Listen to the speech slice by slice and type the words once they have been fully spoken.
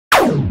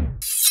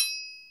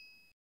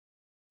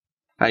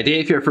Hi,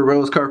 Dave here for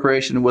RealWheels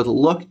Corporation with a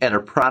look at a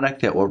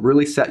product that will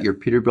really set your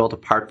Peterbilt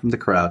apart from the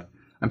crowd.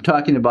 I'm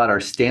talking about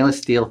our stainless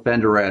steel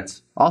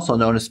fenderettes, also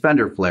known as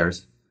fender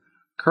flares.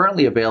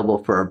 Currently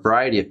available for a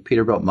variety of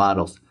Peterbilt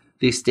models,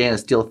 these stainless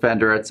steel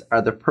fenderettes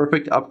are the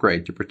perfect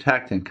upgrade to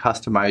protect and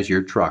customize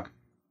your truck.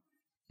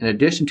 In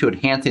addition to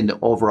enhancing the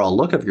overall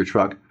look of your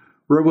truck,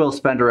 RealWheels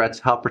fenderettes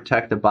help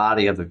protect the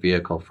body of the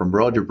vehicle from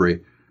road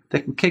debris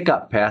that can kick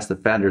up past the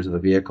fenders of the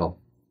vehicle.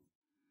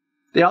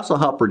 They also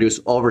help reduce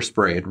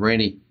overspray in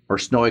rainy or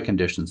snowy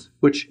conditions,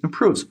 which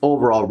improves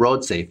overall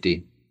road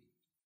safety.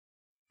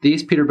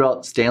 These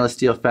Peterbilt stainless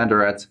steel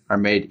fenderettes are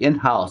made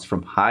in-house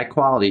from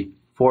high-quality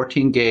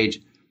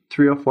 14-gauge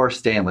 304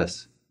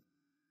 stainless,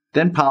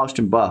 then polished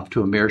and buffed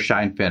to a mirror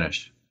shine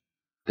finish.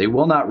 They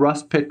will not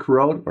rust, pit,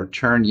 corrode, or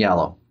turn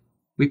yellow.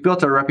 We've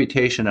built our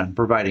reputation on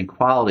providing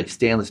quality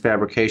stainless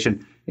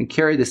fabrication and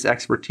carry this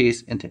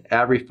expertise into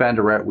every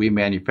fenderette we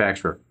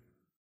manufacture.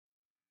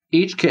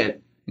 Each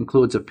kit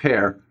includes a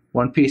pair,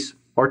 one-piece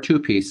or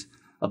two-piece,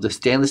 of the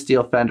stainless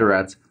steel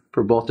fenderettes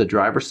for both the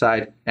driver's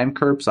side and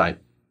curb side.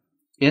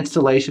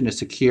 Installation is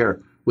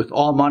secure with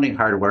all mounting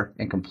hardware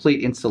and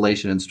complete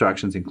installation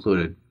instructions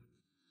included.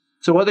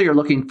 So whether you're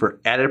looking for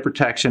added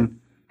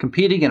protection,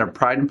 competing in a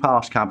pride and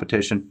polish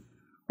competition,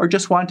 or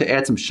just want to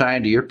add some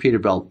shine to your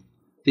Peterbilt,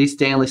 these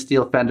stainless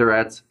steel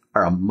fenderettes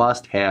are a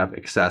must-have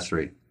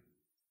accessory.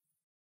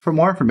 For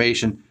more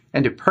information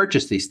and to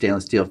purchase these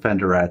stainless steel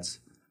fenderettes,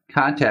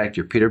 contact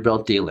your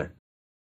Peterbilt dealer.